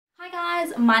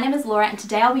guys, my name is Laura and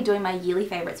today I'll be doing my yearly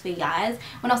favourites for you guys.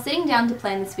 When I was sitting down to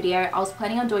plan this video, I was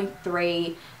planning on doing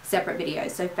 3 separate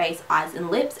videos, so face, eyes and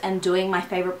lips, and doing my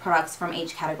favourite products from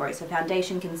each category, so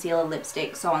foundation, concealer,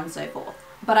 lipstick, so on and so forth.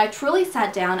 But I truly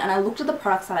sat down and I looked at the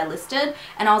products that I listed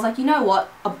and I was like, you know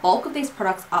what, a bulk of these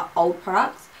products are old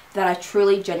products that I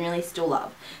truly genuinely still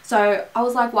love. So I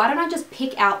was like, why don't I just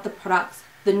pick out the products,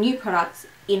 the new products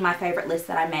in my favorite list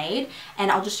that I made,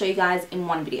 and I'll just show you guys in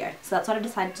one video. So that's what I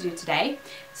decided to do today.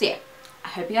 So yeah, I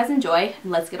hope you guys enjoy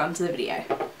and let's get on to the video.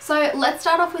 So let's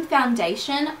start off with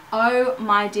foundation. Oh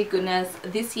my dear goodness,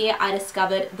 this year I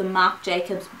discovered the Marc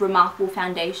Jacobs Remarkable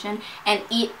Foundation and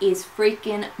it is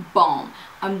freaking bomb.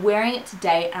 I'm wearing it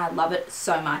today and I love it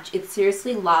so much. It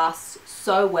seriously lasts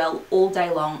so well all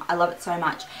day long. I love it so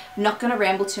much. I'm not going to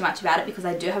ramble too much about it because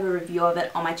I do have a review of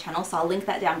it on my channel, so I'll link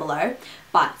that down below.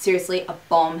 But seriously, a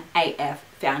bomb AF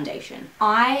foundation.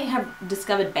 I have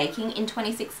discovered baking in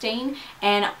 2016,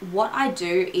 and what I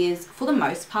do is, for the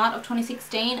most part of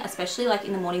 2016, especially like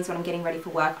in the mornings when I'm getting ready for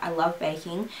work, I love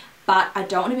baking. But I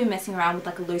don't want to be messing around with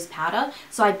like a loose powder,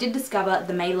 so I did discover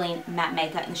the Maybelline Matte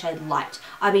Maker in the shade Light.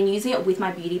 I've been using it with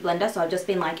my beauty blender, so I've just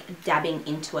been like dabbing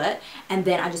into it and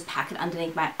then I just pack it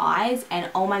underneath my eyes,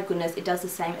 and oh my goodness, it does the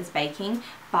same as baking,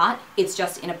 but it's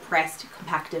just in a pressed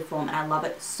compacted form and I love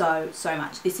it so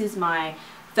much. This is my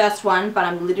first one, but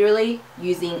I'm literally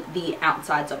using the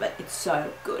outsides of it. It's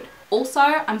so good. Also,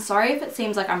 I'm sorry if it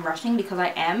seems like I'm rushing because I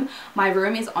am. My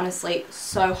room is honestly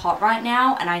so hot right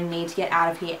now and I need to get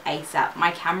out of here ASAP.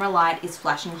 My camera light is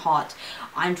flashing hot.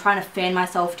 I'm trying to fan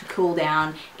myself to cool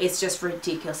down. It's just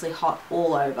ridiculously hot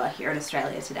all over here in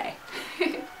Australia today.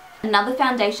 Another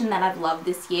foundation that I've loved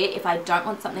this year, if I don't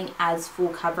want something as full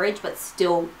coverage but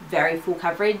still very full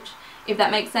coverage, if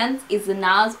that makes sense, is the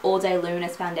NARS All Day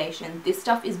Luminous Foundation. This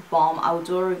stuff is bomb. I will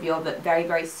do a review of it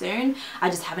very soon.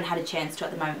 I just haven't had a chance to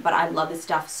at the moment, but I love this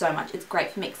stuff so much. It's great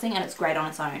for mixing and it's great on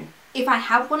its own. If I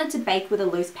have wanted to bake with a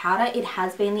loose powder, it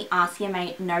has been the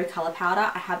RCMA No Colour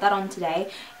Powder. I have that on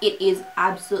today. It is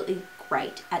absolutely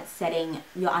great at setting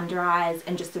your under eyes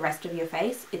and just the rest of your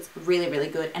face. It's really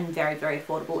good and very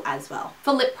affordable as well.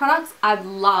 For lip products, I've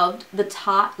loved the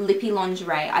Tarte Lippy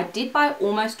Lingerie. I did buy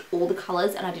almost all the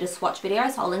colours and I did a swatch video,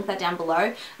 so I'll link that down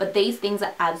below, but these things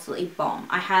are absolutely bomb.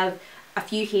 I have a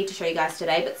few here to show you guys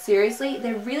today, but seriously,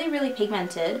 they're really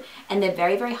pigmented and they're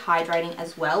very hydrating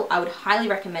as well. I would highly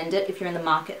recommend it if you're in the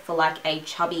market for like a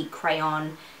chubby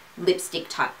crayon lipstick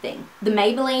type thing. The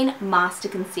Maybelline Master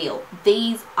Conceal.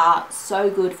 These are so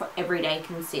good for everyday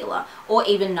concealer or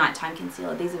even nighttime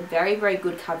concealer. These are very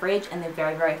good coverage and they're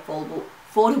very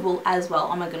affordable as well.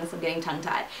 Oh my goodness, I'm getting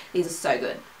tongue-tied. These are so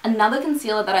good. Another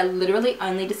concealer that I literally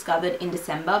only discovered in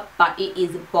December, but it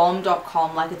is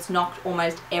bomb.com. Like, it's knocked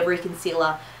almost every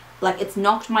concealer, like it's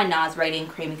knocked my NARS Radiant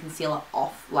Creamy Concealer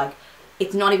off. Like,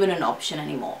 it's not even an option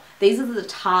anymore. These are the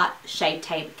Tarte Shape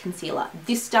Tape Concealer.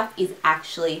 This stuff is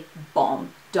actually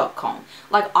bomb.com.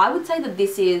 Like, I would say that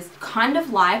this is kind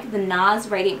of like the NARS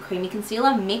Radiant Creamy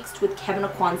Concealer mixed with Kevyn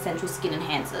Aucoin Central Skin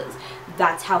Enhancers.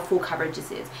 That's how full coverage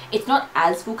this is. It's not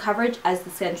as full coverage as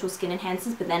the Central Skin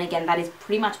Enhancers, but then again, that is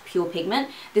pretty much pure pigment.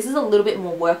 This is a little bit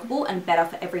more workable and better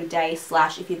for everyday /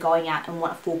 if you're going out and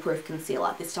want a foolproof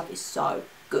concealer. This stuff is so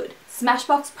good.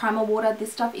 Smashbox Primer Water.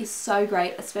 This stuff is so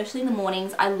great, especially in the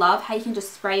mornings. I love how you can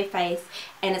just spray your face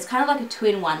and it's kind of like a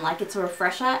 2-in-1. Like, it's a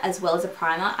refresher as well as a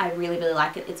primer. I really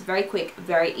like it. It's very quick,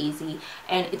 very easy,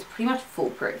 and it's pretty much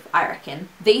foolproof, I reckon.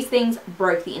 These things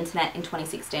broke the internet in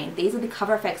 2016. These are the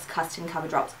Cover FX Custom Cover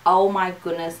Drops. Oh my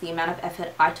goodness, the amount of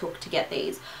effort I took to get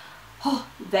these. Oh,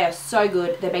 they're so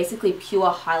good. They're basically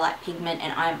pure highlight pigment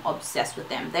and I'm obsessed with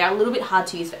them. They are a little bit hard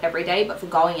to use for every day, but for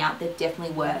going out, they're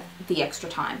definitely worth the extra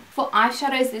time. For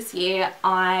eyeshadows this year,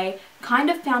 I kind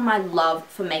of found my love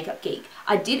for Makeup Geek.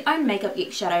 I did own Makeup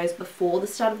Geek shadows before the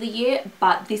start of the year,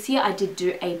 but this year I did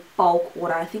do a bulk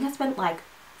order. I think I spent like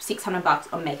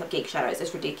 $600 on Makeup Geek shadows.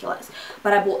 It's ridiculous,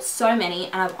 but I bought so many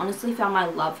and I've honestly found my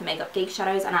love for Makeup Geek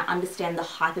shadows and I understand the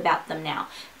hype about them now.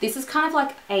 This is kind of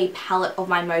like a palette of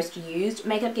my most used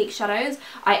Makeup Geek shadows.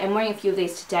 I am wearing a few of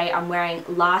these today. I'm wearing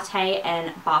Latte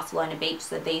and Barcelona Beach,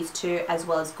 so these two, as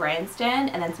well as Grandstand,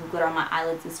 and then some glitter on my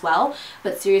eyelids as well.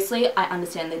 But seriously, I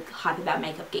understand the hype about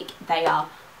Makeup Geek. They are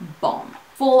bomb.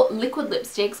 For liquid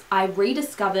lipsticks, I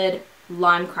rediscovered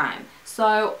Lime Crime.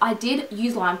 So I did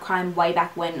use Lime Crime way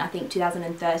back when, I think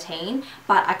 2013,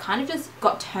 but I kind of just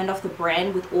got turned off the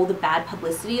brand with all the bad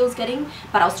publicity I was getting.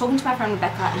 But I was talking to my friend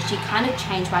Rebecca and she kind of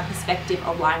changed my perspective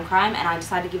of Lime Crime and I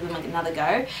decided to give them like another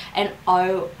go. And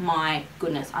oh my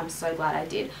goodness, I'm so glad I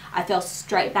did. I fell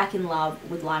straight back in love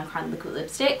with Lime Crime liquid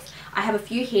lipsticks. I have a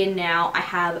few here now. I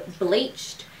have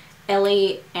Bleached,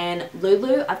 Ellie and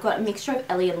Lulu. I've got a mixture of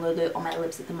Ellie and Lulu on my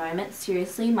lips at the moment.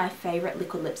 Seriously, my favourite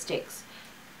liquid lipsticks,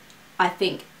 I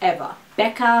think, ever.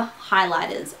 Becca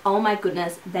highlighters. Oh my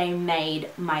goodness, they made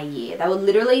my year. They were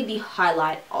literally the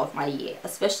highlight of my year,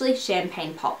 especially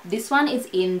Champagne Pop. This one is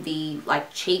in the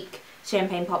like cheek,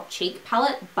 Champagne Pop cheek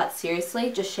palette, but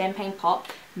seriously, just Champagne Pop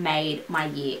made my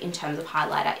year in terms of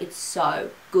highlighter. It's so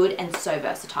good and so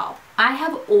versatile. I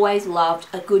have always loved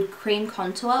a good cream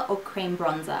contour or cream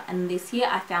bronzer, and this year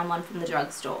I found one from the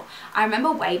drugstore. I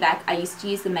remember way back I used to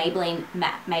use the Maybelline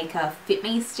Matte Maker Fit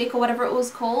Me stick or whatever it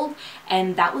was called,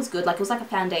 and that was good. Like, it was like a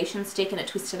foundation stick and it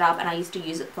twisted up, and I used to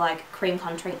use it for like cream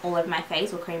contouring all over my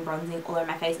face or cream bronzing all over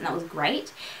my face, and that was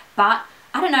great. But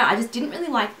I don't know, I just didn't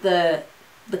really like the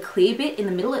clear bit in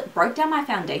the middle. It broke down my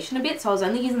foundation a bit, so I was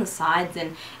only using the sides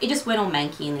and it just went all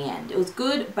manky in the end. It was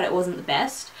good, but it wasn't the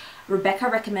best. Rebecca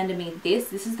recommended me this.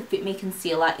 This is the Fit Me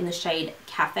concealer in the shade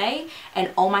Cafe,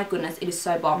 and oh my goodness, it is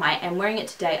so bomb. I am wearing it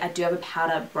today. I do have a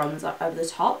powder bronzer over the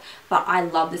top, but I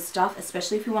love this stuff,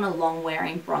 especially if you want a long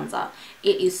wearing bronzer.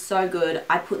 It is so good.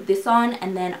 I put this on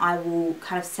and then I will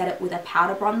kind of set it with a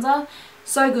powder bronzer.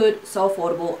 So good, so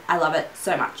affordable. I love it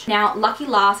so much. Now, Lucky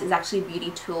Last is actually a beauty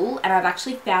tool, and I've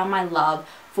actually found my love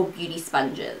for beauty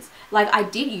sponges. Like, I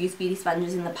did use beauty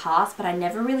sponges in the past, but I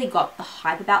never really got the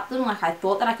hype about them. Like, I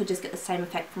thought that I could just get the same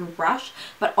effect from a brush,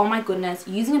 but oh my goodness,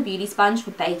 using a beauty sponge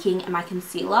for baking and my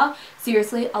concealer,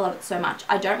 seriously, I love it so much.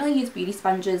 I don't really use beauty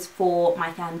sponges for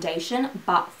my foundation,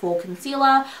 but for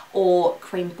concealer or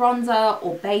cream bronzer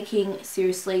or baking,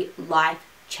 seriously, life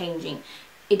changing.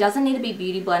 It doesn't need to be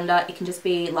Beauty Blender. It can just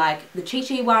be like the Chi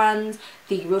Chi ones,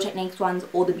 the Real Techniques ones,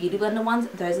 or the Beauty Blender ones.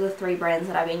 Those are the 3 brands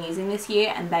that I've been using this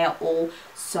year, and they are all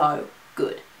so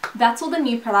good. That's all the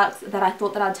new products that I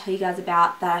thought that I'd tell you guys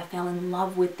about that I fell in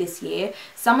love with this year.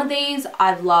 Some of these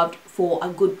I've loved for a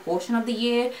good portion of the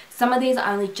year. Some of these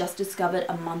I only just discovered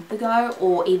a month ago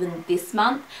or even this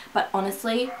month, but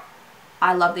honestly,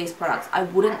 I love these products. I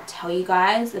wouldn't tell you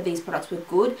guys that these products were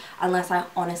good unless I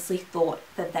honestly thought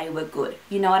that they were good.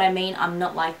 You know what I mean? I'm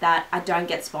not like that. I don't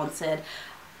get sponsored.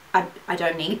 I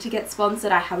don't need to get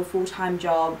sponsored. I have a full-time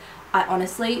job. I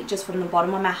honestly, just from the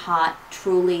bottom of my heart,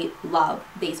 truly love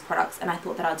these products, and I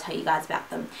thought that I'd tell you guys about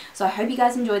them. So I hope you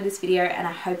guys enjoyed this video, and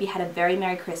I hope you had a very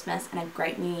Merry Christmas and a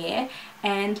great New Year.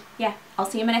 And yeah, I'll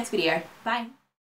see you in my next video. Bye.